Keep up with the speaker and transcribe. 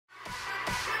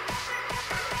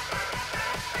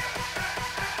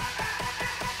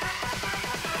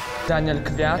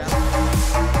Kvyat.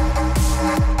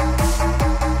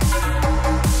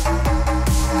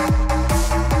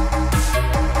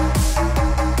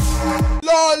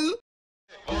 LOL!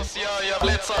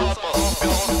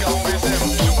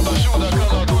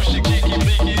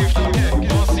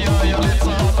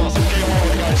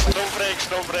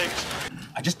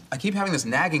 I keep having this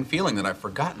nagging feeling that I've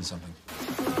forgotten something.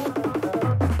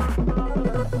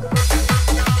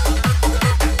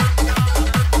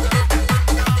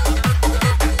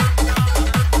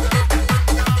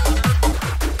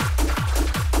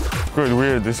 Good,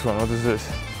 weird this one. What is this?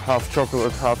 Half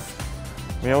chocolate, half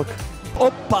milk.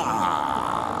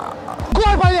 Опа!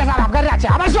 Гол полезла в горячее!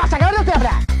 Обожжёшься, говорю ты,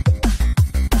 бля!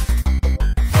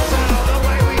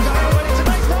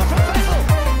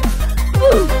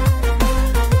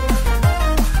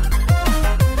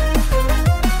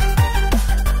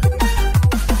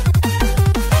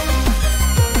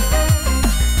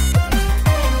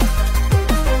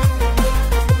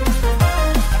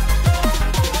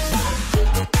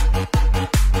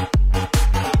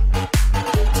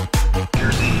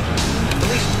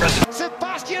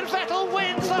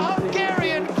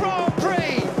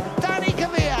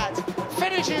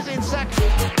 In second.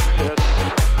 Yes,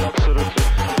 absolutely.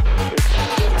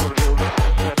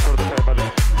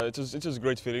 It was a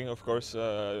great feeling, of course.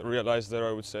 Realized there,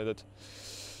 I would say that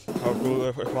how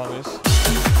cool F1 is.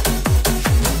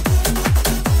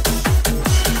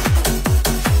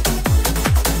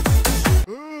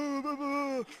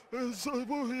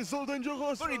 It's so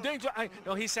dangerous. Very dangerous.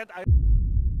 No, he said. And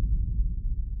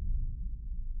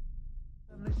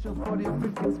it's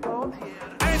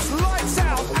lights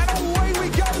out, and away we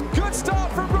go. Good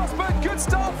start from Rosberg, good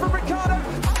start from Ricardo.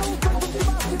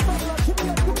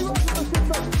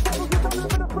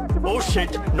 Oh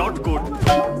shit, not good.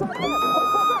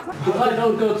 If I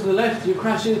don't go to the left, you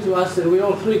crash into us and we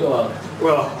all three go out.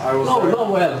 Well, I was... No, not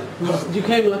well. You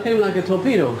came like a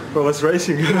torpedo. Well, it's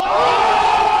racing.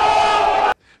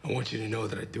 I want you to know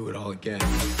that I'd do it all again.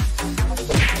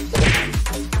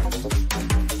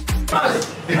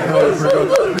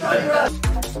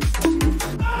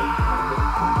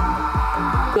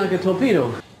 Like a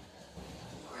torpedo.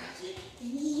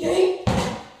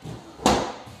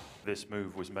 This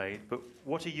move was made, but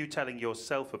what are you telling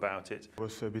yourself about it? It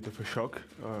was a bit of a shock,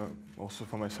 also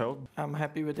for myself. I'm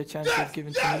happy with the chance they've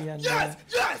given to me, and I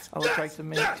will try to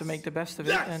make the best of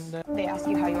it. And they ask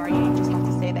you how you are, you just have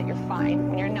to say that you're fine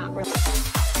when you're not really.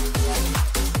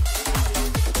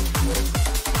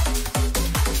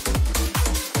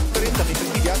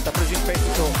 Kvyat ha preso in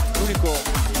prestito l'unico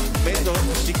mezzo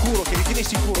sicuro che ritiene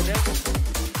sicuro neanche.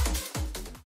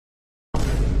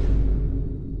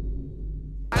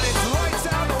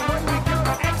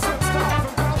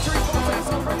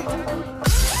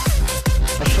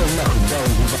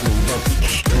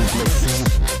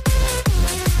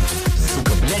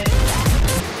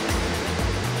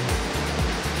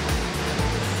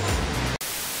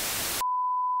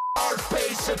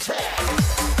 Hardbass attack!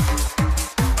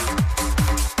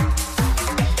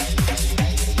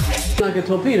 Like a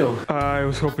torpedo. I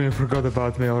was hoping you forgot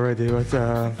about me already, but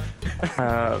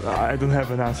I don't have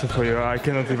an answer for you. I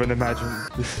cannot even imagine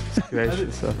this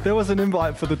situation. So. There was an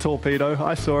invite for the torpedo.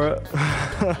 I saw it.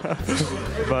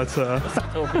 But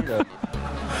torpedo.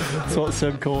 That's what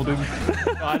Seb called him.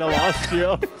 I know last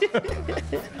year.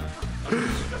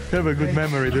 You have a good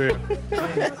memory, do you?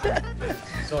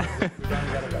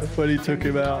 That's when he took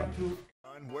him out.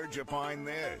 Where'd you find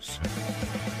this?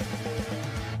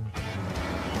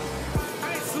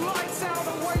 Lights out,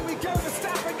 away we go.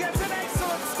 Verstappen gets an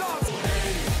excellent start.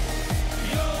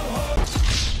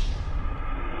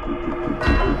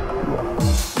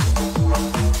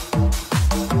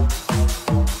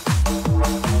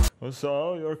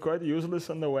 So you're quite useless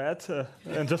on the wet,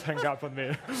 and just hang up on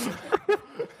me.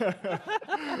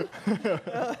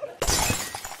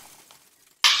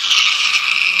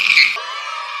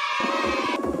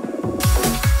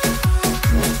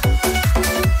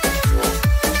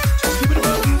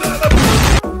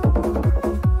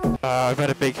 I've had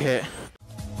a big hit.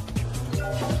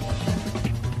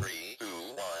 3, 2,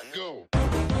 1, go!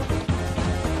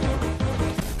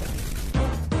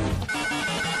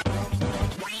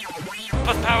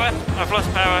 Lost power. I've lost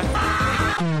power.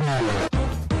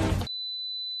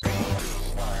 3, 2,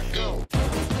 1, go!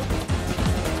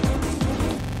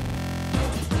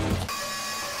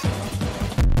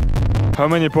 How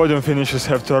many podium finishes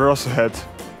have Toro Rosso had?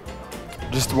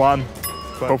 Just one.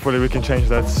 But hopefully we can change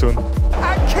that soon.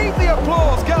 And keep the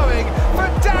applause going for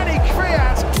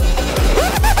Kvyat.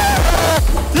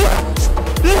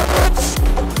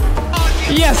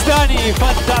 Yes, Danny,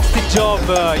 fantastic job.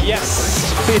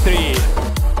 Yes, P3.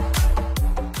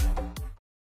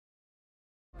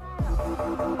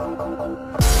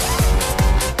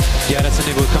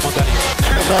 Danny will come on, Danny.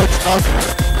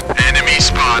 Enemy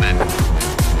spotted.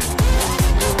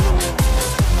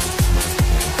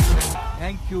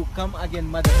 Thank you. Come again,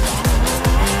 mother.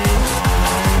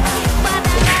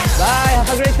 Bye, have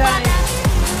a great time.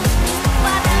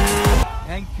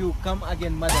 Thank you. Come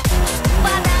again, mother.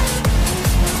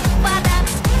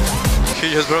 He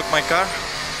just broke my car.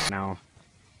 Now.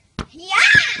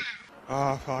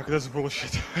 Ah, fuck, that's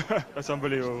bullshit. That's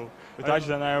unbelievable. The Dutch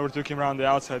and I overtook him around the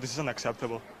outside. This is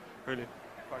unacceptable. Really.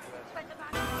 Fuck that.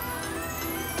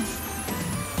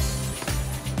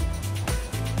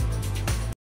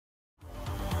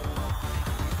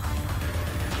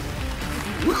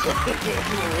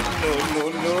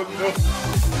 No.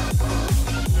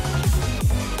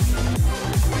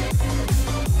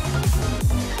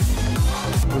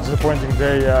 Disappointing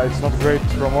day. It's not great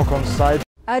from Ocon's side.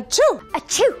 Achoo!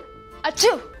 Achoo!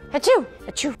 Achoo! Achoo!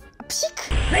 Achoo! Psik!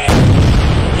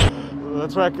 The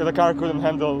track, the car couldn't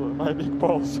handle my big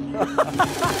balls.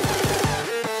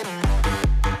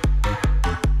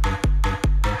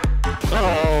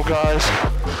 Oh, guys,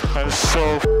 I'm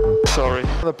so sorry.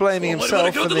 Blaming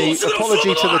himself and the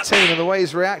apology to the team and the way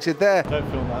he's reacted there. Don't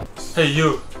feel that. Hey,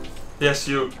 you. Yes,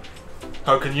 you.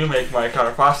 How can you make my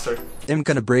car faster? I'm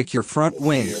gonna break your front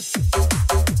wing.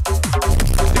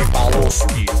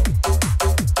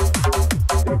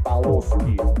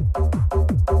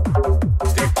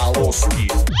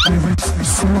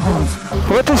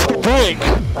 What is he doing?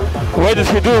 Why did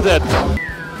he do that?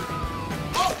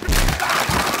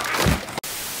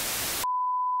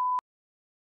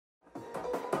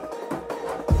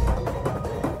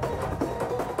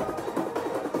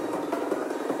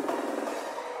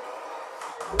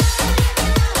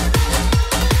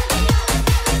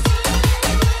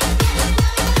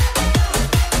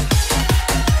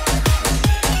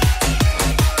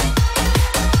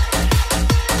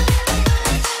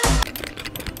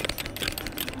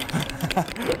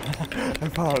 I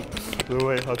found the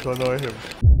way how to annoy him.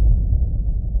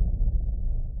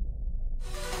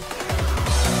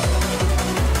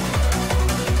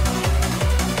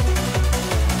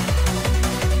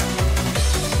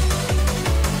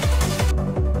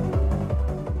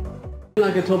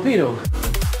 Like a torpedo.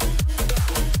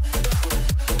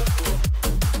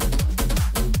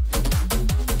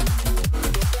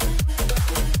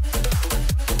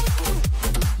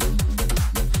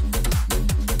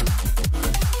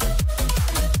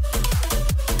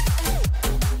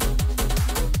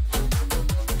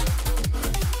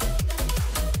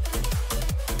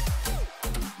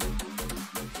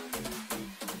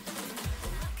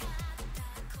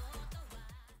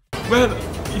 Man,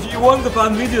 if you want the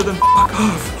fan video, then fuck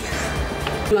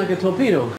off. Like a torpedo.